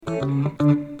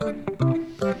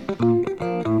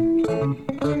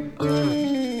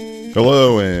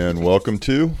Hello and welcome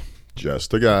to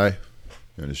Just a Guy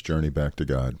and his journey back to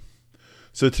God.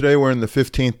 So today we're in the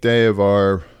 15th day of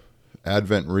our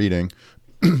Advent reading.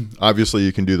 Obviously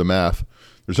you can do the math.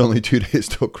 There's only 2 days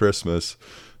till Christmas.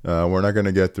 We're not going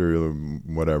to get through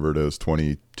whatever it is,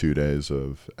 22 days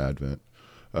of Advent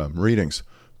readings,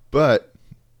 but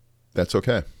that's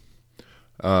okay.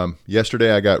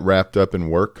 Yesterday I got wrapped up in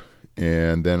work,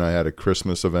 and then I had a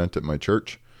Christmas event at my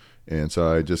church, and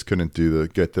so I just couldn't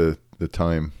get the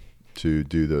time to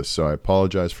do this. So I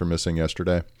apologize for missing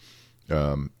yesterday.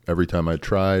 Every time I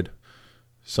tried,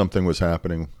 something was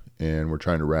happening, and we're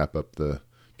trying to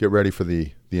get ready for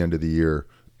the end of the year,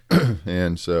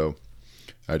 and so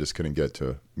I just couldn't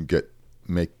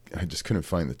I just couldn't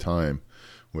find the time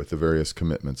with the various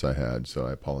commitments I had, so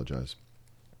I apologize.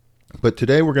 But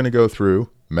today we're going to go through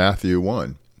Matthew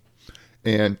 1.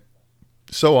 And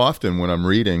so often when I'm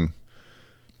reading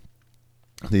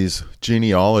these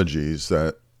genealogies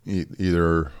that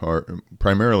either are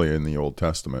primarily in the Old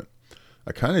Testament,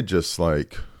 I kind of just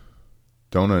I'm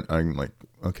like,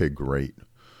 okay, great.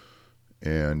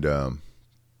 And,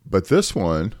 but this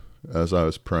one, as I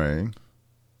was praying,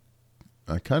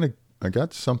 I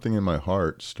got something in my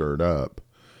heart stirred up,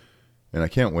 and I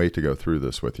can't wait to go through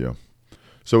this with you.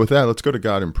 So with that, let's go to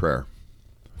God in prayer.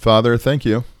 Father, thank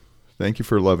you. Thank you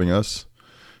for loving us.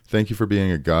 Thank you for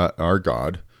being our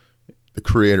God, the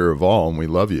creator of all, and we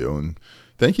love you. And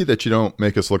thank you that you don't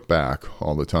make us look back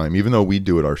all the time, even though we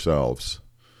do it ourselves.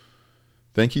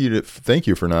 Thank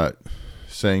you for not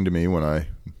saying to me when I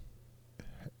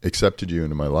accepted you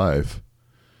into my life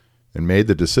and made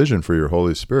the decision for your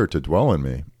Holy Spirit to dwell in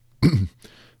me,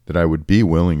 that I would be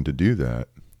willing to do that.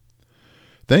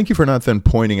 Thank you for not then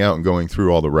pointing out and going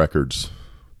through all the records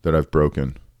that I've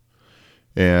broken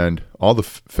and all the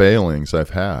failings I've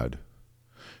had,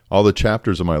 all the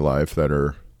chapters of my life that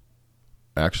are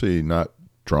actually not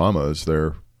dramas,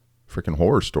 they're freaking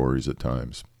horror stories at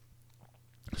times.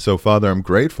 So, Father, I'm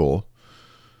grateful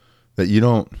that you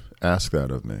don't ask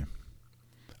that of me.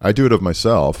 I do it of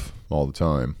myself all the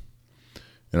time,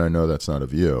 and I know that's not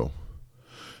of you.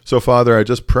 So, Father, I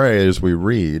just pray as we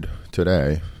read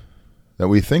today that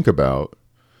we think about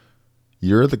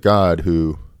you're the God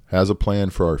who has a plan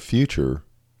for our future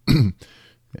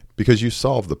because you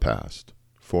solved the past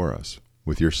for us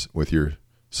with your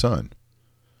Son.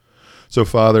 So,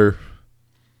 Father,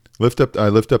 I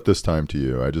lift up this time to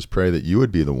you. I just pray that you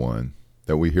would be the one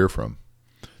that we hear from.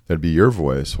 That'd be your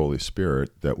voice, Holy Spirit,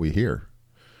 that we hear.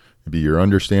 It'd be your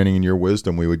understanding and your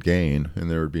wisdom we would gain, and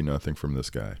there would be nothing from this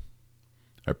guy.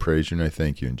 I praise you and I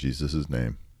thank you in Jesus'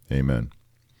 name. Amen.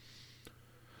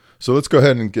 So let's go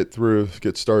ahead and get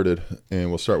started, and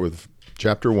we'll start with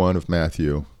chapter 1 of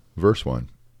Matthew, verse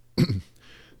 1.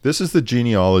 This is the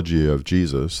genealogy of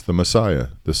Jesus, the Messiah,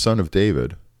 the son of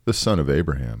David, the son of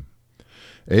Abraham.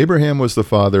 Abraham was the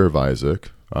father of Isaac.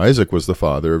 Isaac was the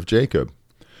father of Jacob.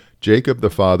 Jacob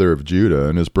the father of Judah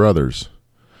and his brothers.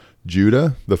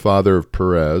 Judah the father of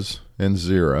Perez and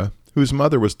Zerah, whose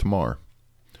mother was Tamar.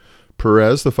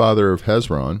 Perez the father of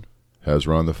Hezron.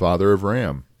 Hezron the father of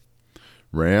Ram.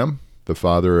 Ram, the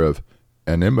father of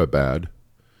Amminadab,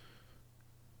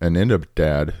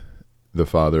 the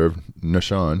father of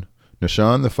Nahshon,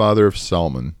 Nahshon the father of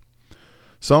Salmon,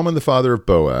 Salmon the father of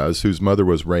Boaz, whose mother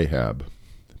was Rahab,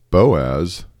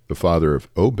 Boaz the father of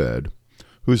Obed,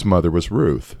 whose mother was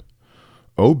Ruth,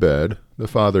 Obed the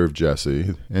father of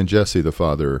Jesse, and Jesse the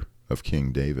father of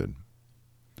King David.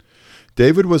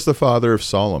 David was the father of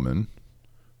Solomon,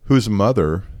 whose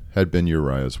mother had been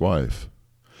Uriah's wife.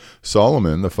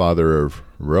 Solomon, the father of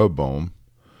Rehoboam,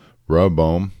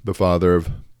 Rehoboam, the father of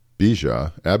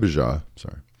Abijah, the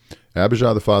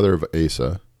father of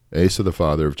Asa, Asa, the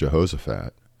father of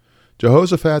Jehoshaphat,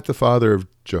 Jehoshaphat, the father of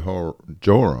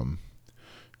Joram,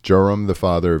 Joram, the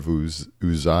father of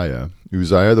Uzziah,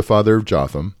 Uzziah, the father of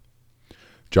Jotham,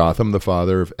 Jotham, the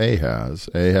father of Ahaz,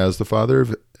 Ahaz, the father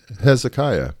of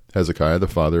Hezekiah, Hezekiah, the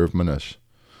father of Manasseh,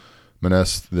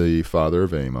 Manasseh, the father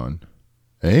of Amon,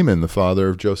 Amon, the father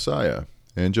of Josiah,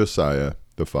 and Josiah,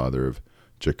 the father of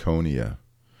Jeconiah,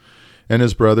 and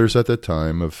his brothers at the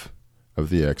time of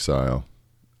the exile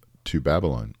to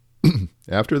Babylon.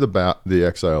 After the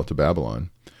exile to Babylon,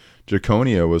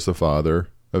 Jeconiah was the father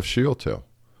of Shealtiel,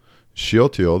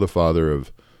 Shealtiel the father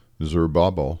of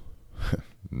Zerubbabel,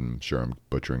 I'm sure I'm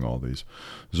butchering all these,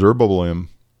 Zerubbabel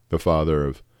the father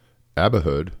of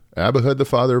Abihud, Abihud the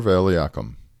father of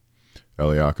Eliakim,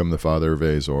 Eliakim the father of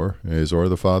Azor, Azor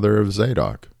the father of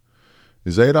Zadok,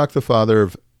 Zadok the father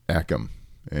of Achim,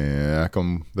 and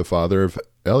Achim the father of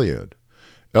Eliud,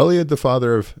 Eliad the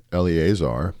father of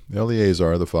Eleazar,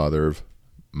 Eleazar the father of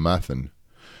Matthan,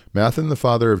 Matthan the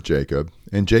father of Jacob,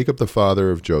 and Jacob the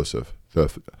father of Joseph,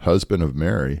 the husband of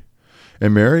Mary,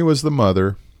 and Mary was the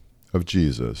mother of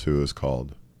Jesus, who is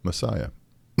called Messiah.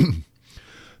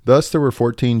 Thus there were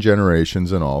 14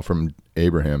 generations in all from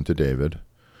Abraham to David,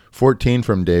 14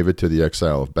 from David to the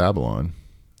exile of Babylon,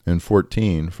 and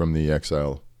 14 from the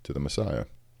exile to the Messiah.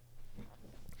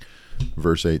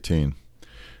 Verse 18.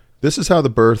 This is how the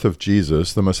birth of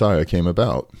Jesus, the Messiah, came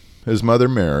about. His mother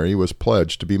Mary was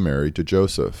pledged to be married to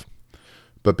Joseph.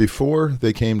 But before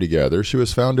they came together, she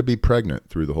was found to be pregnant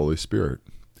through the Holy Spirit.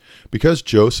 Because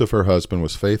Joseph, her husband,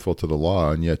 was faithful to the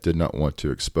law and yet did not want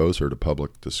to expose her to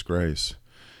public disgrace,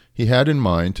 he had in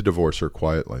mind to divorce her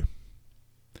quietly.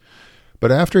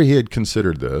 But after he had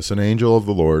considered this, an angel of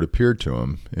the Lord appeared to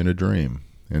him in a dream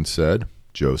and said,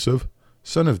 Joseph,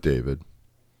 son of David,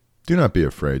 do not be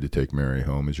afraid to take Mary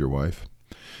home as your wife,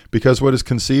 because what is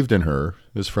conceived in her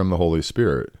is from the Holy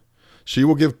Spirit. She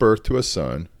will give birth to a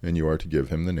son, and you are to give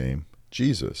him the name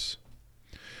Jesus,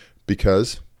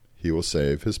 because he will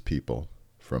save his people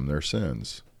from their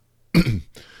sins.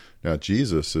 Now,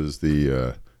 Jesus is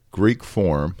the Greek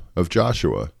form of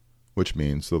Joshua, which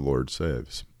means the Lord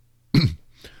saves.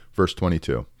 Verse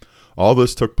 22. All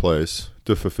this took place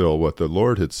to fulfill what the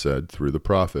Lord had said through the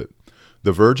prophet.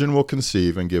 The virgin will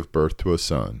conceive and give birth to a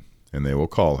son, and they will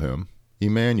call him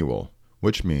Emmanuel,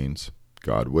 which means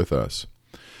God with us.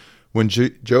 When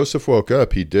Joseph woke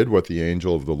up, he did what the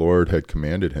angel of the Lord had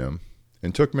commanded him,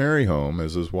 and took Mary home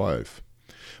as his wife.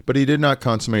 But he did not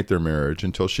consummate their marriage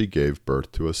until she gave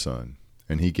birth to a son,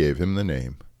 and he gave him the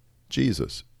name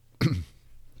Jesus.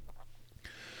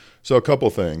 So a couple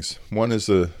things. One is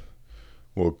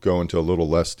we'll go into a little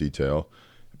less detail.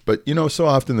 But, so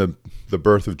often the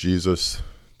birth of Jesus,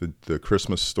 the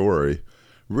Christmas story,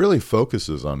 really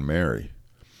focuses on Mary,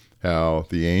 how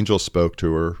the angel spoke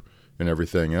to her and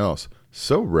everything else.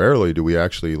 So rarely do we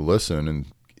actually listen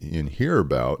and hear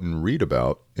about and read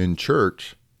about in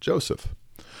church Joseph.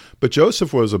 But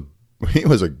Joseph was a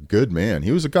good man.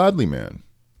 He was a godly man.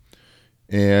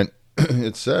 And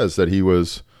it says that he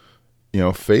was,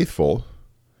 faithful,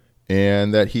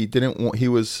 and that he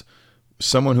was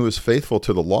someone who was faithful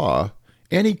to the law,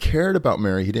 and he cared about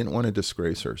Mary. He didn't want to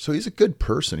disgrace her. So he's a good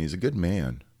person. He's a good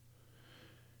man.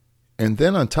 And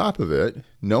then on top of it,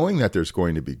 knowing that there's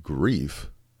going to be grief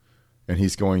and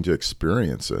he's going to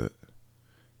experience it,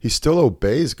 he still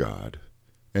obeys God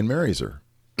and marries her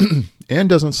and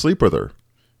doesn't sleep with her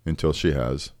until she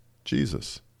has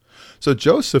Jesus. So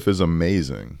Joseph is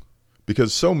amazing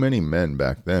because so many men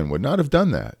back then would not have done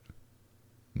that.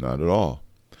 Not at all.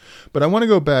 But I want to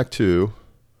go back to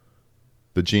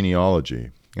the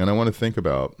genealogy, and I want to think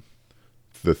about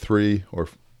the 3 or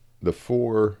the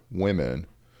 4 women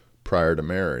prior to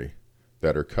Mary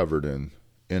that are covered in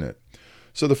it.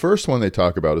 So the first one they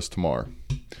talk about is Tamar.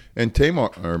 And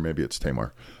Tamar, or maybe it's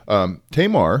Tamar.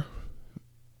 Tamar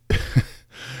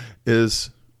is,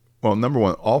 well, number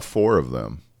one, all 4 of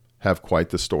them have quite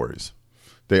the stories.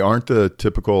 They aren't the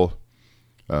typical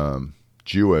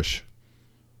Jewish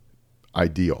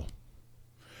ideal.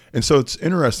 And so it's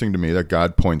interesting to me that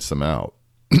God points them out.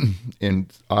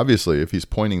 And obviously, if he's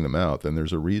pointing them out, then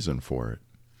there's a reason for it.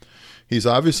 He's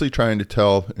obviously trying to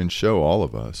tell and show all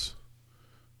of us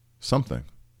something,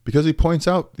 because he points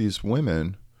out these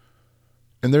women,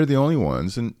 and they're the only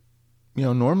ones. And,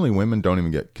 normally women don't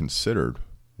even get considered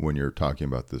when you're talking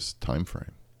about this time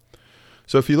frame.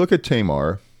 So if you look at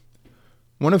Tamar,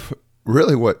 one of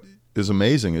really what is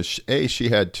amazing is, she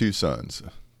had 2 sons.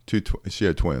 She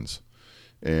had twins.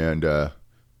 And,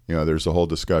 there's a whole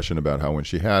discussion about how when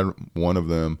she had one of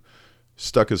them,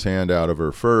 stuck his hand out of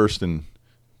her first, and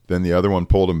then the other one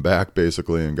pulled him back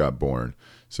basically and got born.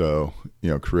 So,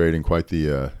 creating quite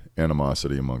the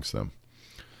animosity amongst them.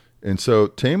 And so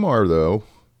Tamar, though,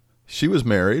 she was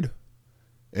married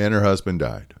and her husband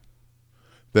died.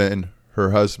 Then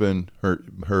her husband, her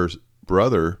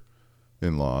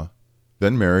brother-in-law,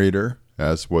 then married her,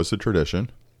 as was the tradition.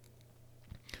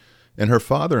 And her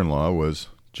father-in-law was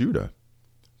Judah.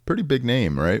 Pretty big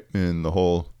name, right? In the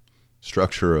whole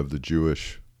structure of the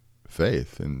Jewish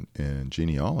faith and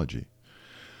genealogy.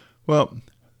 Well,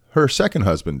 her second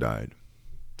husband died.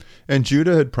 And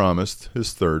Judah had promised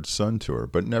his 3rd son to her,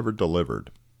 but never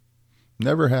delivered.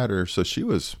 Never had her, so she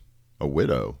was a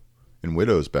widow. And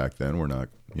widows back then were not,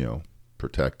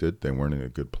 protected. They weren't in a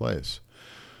good place.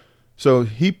 So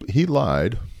he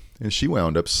lied, and she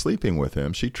wound up sleeping with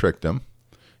him. She tricked him.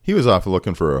 He was off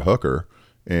looking for a hooker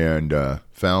and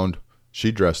found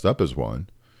she dressed up as one,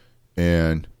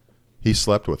 and he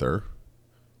slept with her,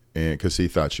 and because he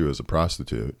thought she was a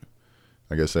prostitute.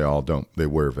 I guess they all don't. They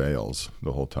wear veils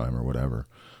the whole time or whatever.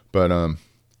 But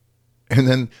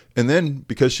and then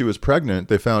because she was pregnant,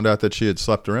 they found out that she had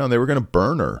slept around. They were going to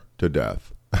burn her to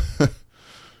death.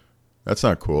 That's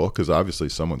not cool because obviously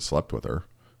someone slept with her.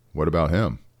 What about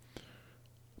him?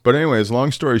 But anyways,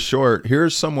 long story short,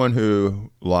 here's someone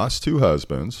who lost 2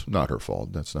 husbands. Not her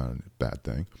fault. That's not a bad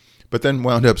thing. But then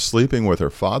wound up sleeping with her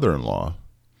father-in-law.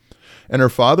 And her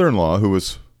father-in-law, who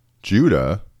was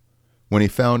Judah, when he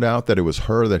found out that it was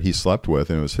her that he slept with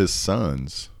and it was his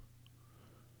sons,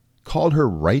 called her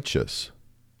righteous.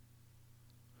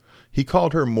 He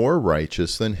called her more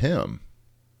righteous than him.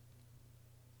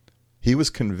 He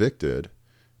was convicted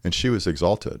and she was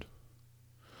exalted.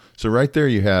 So right there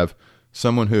you have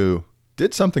someone who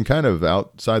did something kind of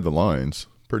outside the lines,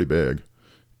 pretty big,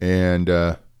 and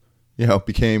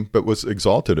but was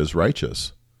exalted as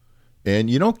righteous. And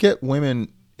you don't get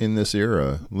women in this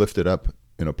era lifted up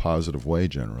in a positive way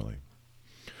generally.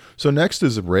 So next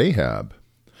is Rahab.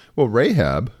 Well,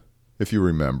 Rahab, if you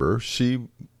remember, she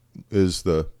is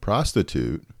the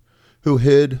prostitute who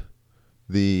hid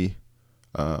the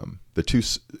 2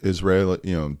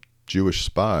 Israeli, Jewish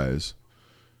spies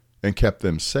and kept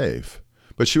them safe.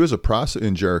 But she was a prostitute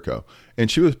in Jericho,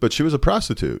 and she was a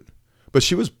prostitute. But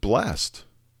she was blessed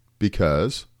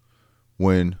because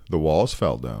when the walls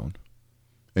fell down,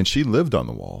 and she lived on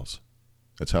the walls.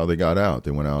 That's how they got out.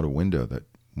 They went out a window that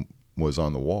was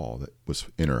on the wall that was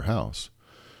in her house.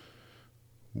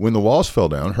 When the walls fell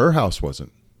down, her house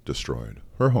wasn't destroyed.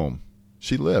 Her home,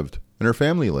 she lived, and her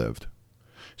family lived.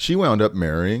 She wound up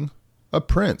marrying a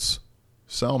prince,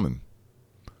 Salmon,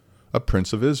 a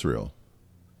prince of Israel.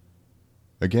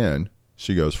 Again,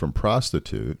 she goes from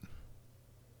prostitute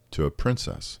to a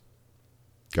princess.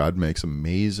 God makes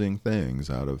amazing things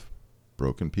out of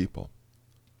broken people.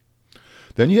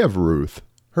 Then you have Ruth.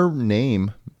 Her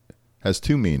name has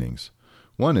 2 meanings.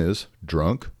 One is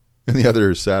drunk, and the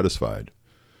other is satisfied.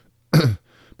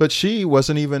 But she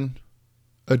wasn't even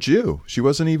a Jew. She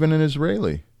wasn't even an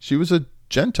Israeli. She was a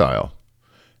Gentile.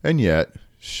 And yet,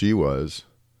 she was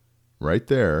right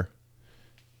there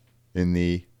in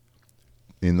the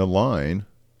line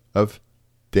of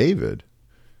David.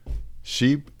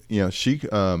 She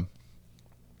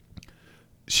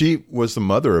was the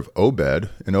mother of Obed,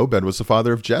 and Obed was the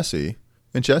father of Jesse,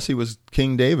 and Jesse was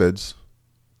King David's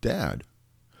dad.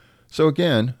 So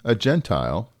again, a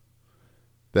Gentile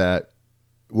that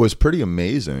was pretty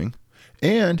amazing,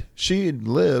 and she had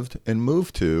lived and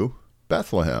moved to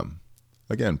Bethlehem.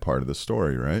 Again, part of the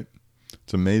story, right?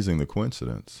 It's amazing the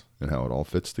coincidence and how it all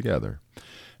fits together.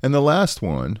 And the last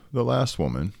woman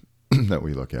that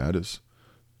we look at is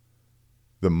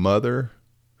the mother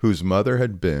whose mother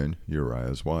had been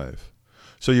Uriah's wife.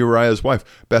 So Uriah's wife,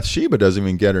 Bathsheba, doesn't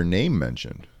even get her name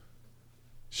mentioned.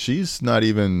 She's not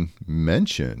even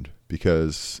mentioned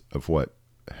because of what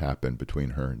happened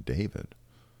between her and David.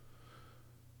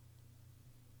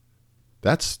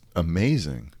 That's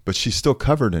amazing, but she's still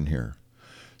covered in here.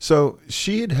 So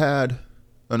she had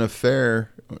an affair,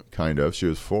 kind of. She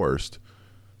was forced,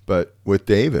 but with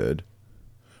David.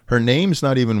 Her name's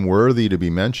not even worthy to be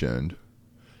mentioned,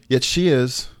 yet she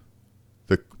is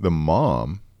the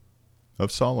mom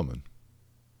of Solomon,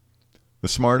 the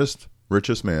smartest,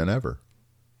 richest man ever.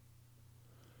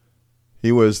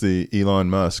 He was the Elon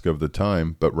Musk of the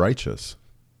time, but righteous.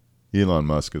 Elon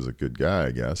Musk is a good guy,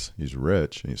 I guess. He's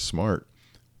rich, he's smart.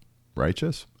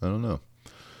 Righteous? I don't know.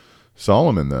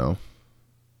 Solomon, though,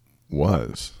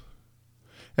 was.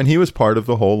 And he was part of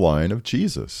the whole line of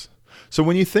Jesus. So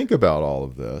when you think about all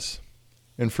of this,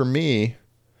 and for me,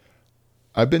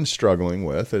 I've been struggling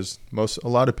with, as a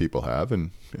lot of people have,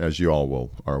 and as you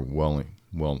all are well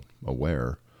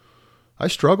aware, I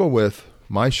struggle with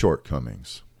my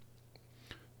shortcomings.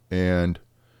 And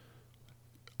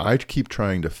I keep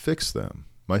trying to fix them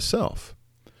myself.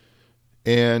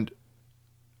 And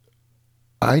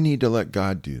I need to let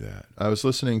God do that. I was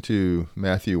listening to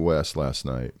Matthew West last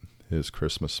night, his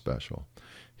Christmas special.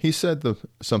 He said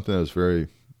something that was very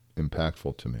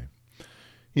impactful to me.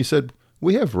 He said,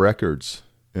 we have records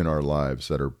in our lives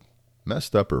that are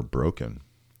messed up or broken.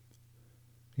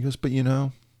 He goes, but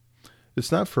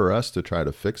it's not for us to try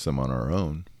to fix them on our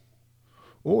own,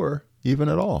 or even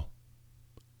at all.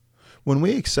 When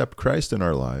we accept Christ in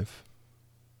our life,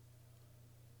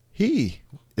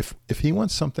 if he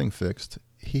wants something fixed,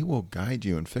 he will guide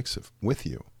you and fix it with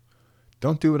you.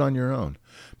 Don't do it on your own.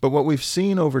 But what we've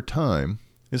seen over time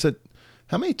is that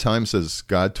how many times has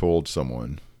God told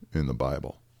someone in the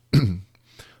Bible,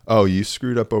 oh, you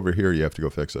screwed up over here, you have to go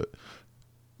fix it.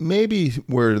 Maybe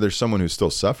where there's someone who's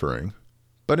still suffering,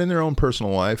 but in their own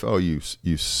personal life, oh, you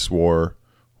swore,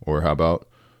 or how about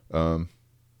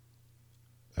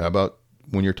How about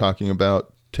when you're talking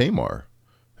about Tamar?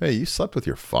 Hey, you slept with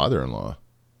your father-in-law.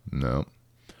 No.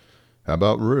 How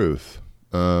about Ruth?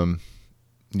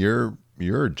 You're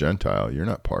a Gentile. You're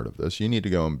not part of this. You need to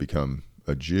go and become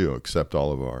a Jew, accept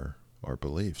all of our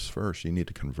beliefs first. You need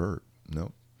to convert.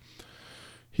 No.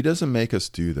 He doesn't make us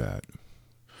do that.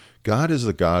 God is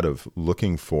a God of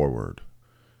looking forward.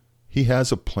 He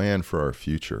has a plan for our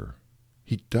future.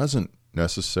 He doesn't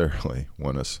necessarily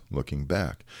want us looking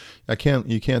back.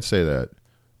 You can't say that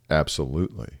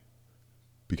absolutely,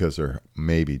 because there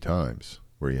may be times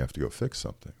where you have to go fix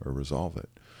something or resolve it.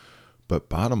 But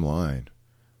bottom line,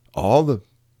 all the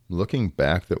looking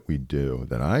back that we do,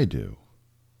 that I do,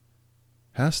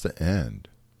 has to end.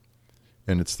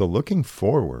 And it's the looking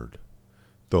forward,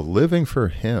 the living for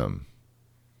Him,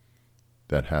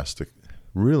 that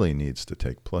really needs to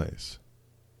take place.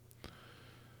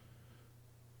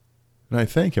 And I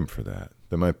thank Him for that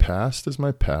my past is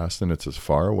my past, and it's as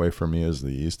far away from me as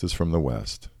the east is from the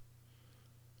west.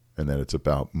 And that it's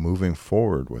about moving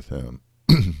forward with Him,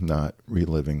 not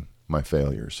reliving my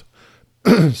failures.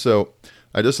 So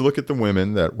I just look at the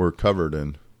women that were covered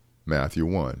in Matthew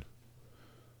 1.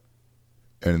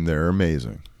 And they're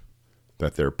amazing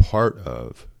that they're part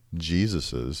of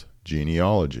Jesus's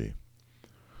genealogy.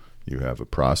 You have a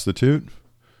prostitute.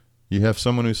 You have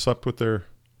someone who slept with their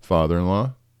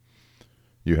father-in-law.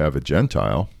 You have a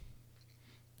Gentile.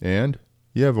 And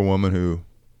you have a woman who,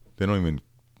 they don't even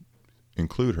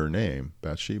include her name,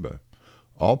 Bathsheba.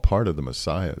 All part of the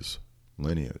Messiah's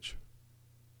lineage.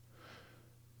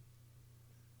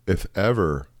 If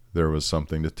ever there was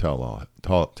something to tell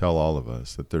all of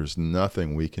us, that there's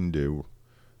nothing we can do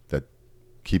that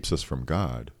keeps us from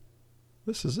God,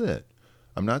 this is it.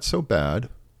 I'm not so bad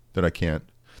that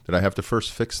I have to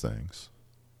first fix things.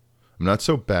 I'm not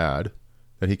so bad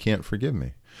that He can't forgive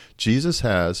me. Jesus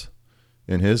has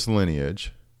in His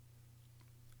lineage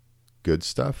good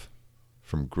stuff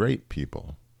from great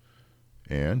people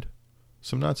and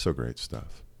some not so great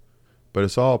stuff. But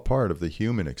it's all part of the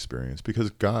human experience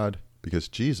because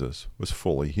Jesus was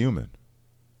fully human,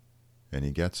 and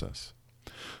He gets us.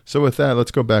 So with that,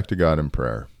 let's go back to God in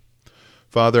prayer.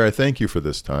 Father, I thank You for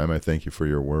this time. I thank You for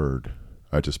Your word.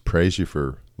 I just praise You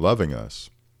for loving us.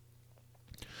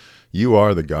 You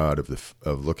are the God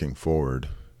of looking forward.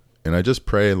 And I just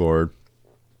pray, Lord,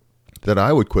 that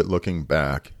I would quit looking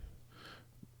back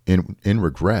in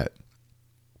regret,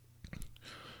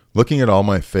 looking at all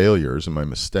my failures and my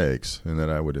mistakes, and that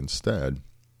I would instead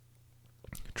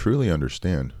truly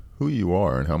understand who You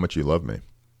are and how much You love me.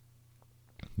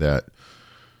 That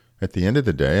at the end of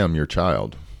the day, I'm Your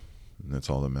child, and that's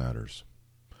all that matters.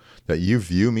 That You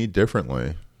view me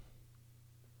differently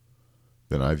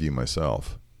than I view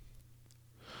myself.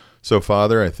 So,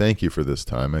 Father, I thank You for this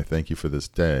time. I thank You for this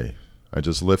day. I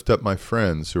just lift up my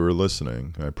friends who are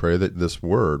listening. I pray that this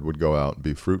word would go out and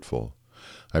be fruitful.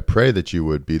 I pray that You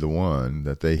would be the one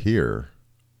that they hear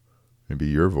and be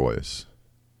Your voice,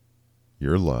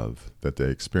 Your love that they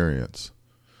experience.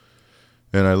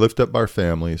 And I lift up our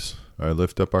families. I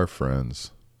lift up our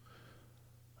friends.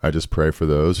 I just pray for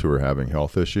those who are having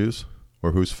health issues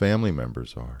or whose family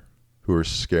members are, who are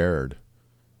scared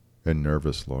and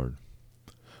nervous, Lord.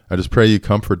 I just pray You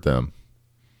comfort them.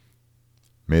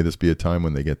 May this be a time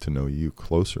when they get to know You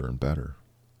closer and better.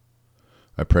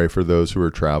 I pray for those who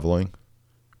are traveling,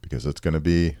 because it's going to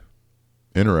be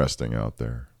interesting out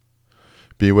there.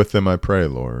 Be with them, I pray,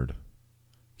 Lord.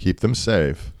 Keep them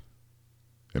safe,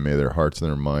 and may their hearts and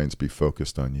their minds be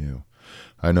focused on You.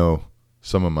 I know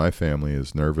some of my family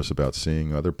is nervous about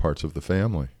seeing other parts of the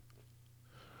family.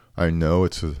 I know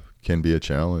it can be a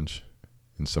challenge,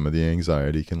 and some of the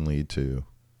anxiety can lead to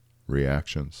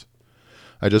reactions.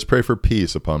 I just pray for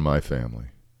peace upon my family.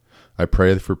 I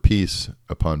pray for peace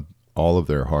upon all of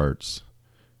their hearts.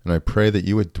 And I pray that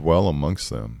You would dwell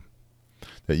amongst them,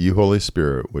 that You, Holy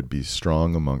Spirit, would be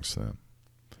strong amongst them,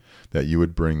 that You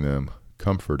would bring them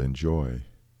comfort and joy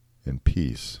and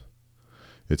peace.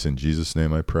 It's in Jesus'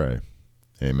 name I pray.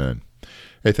 Amen.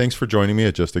 Hey, thanks for joining me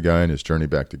at Just a Guy and His Journey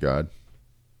Back to God.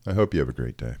 I hope you have a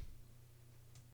great day.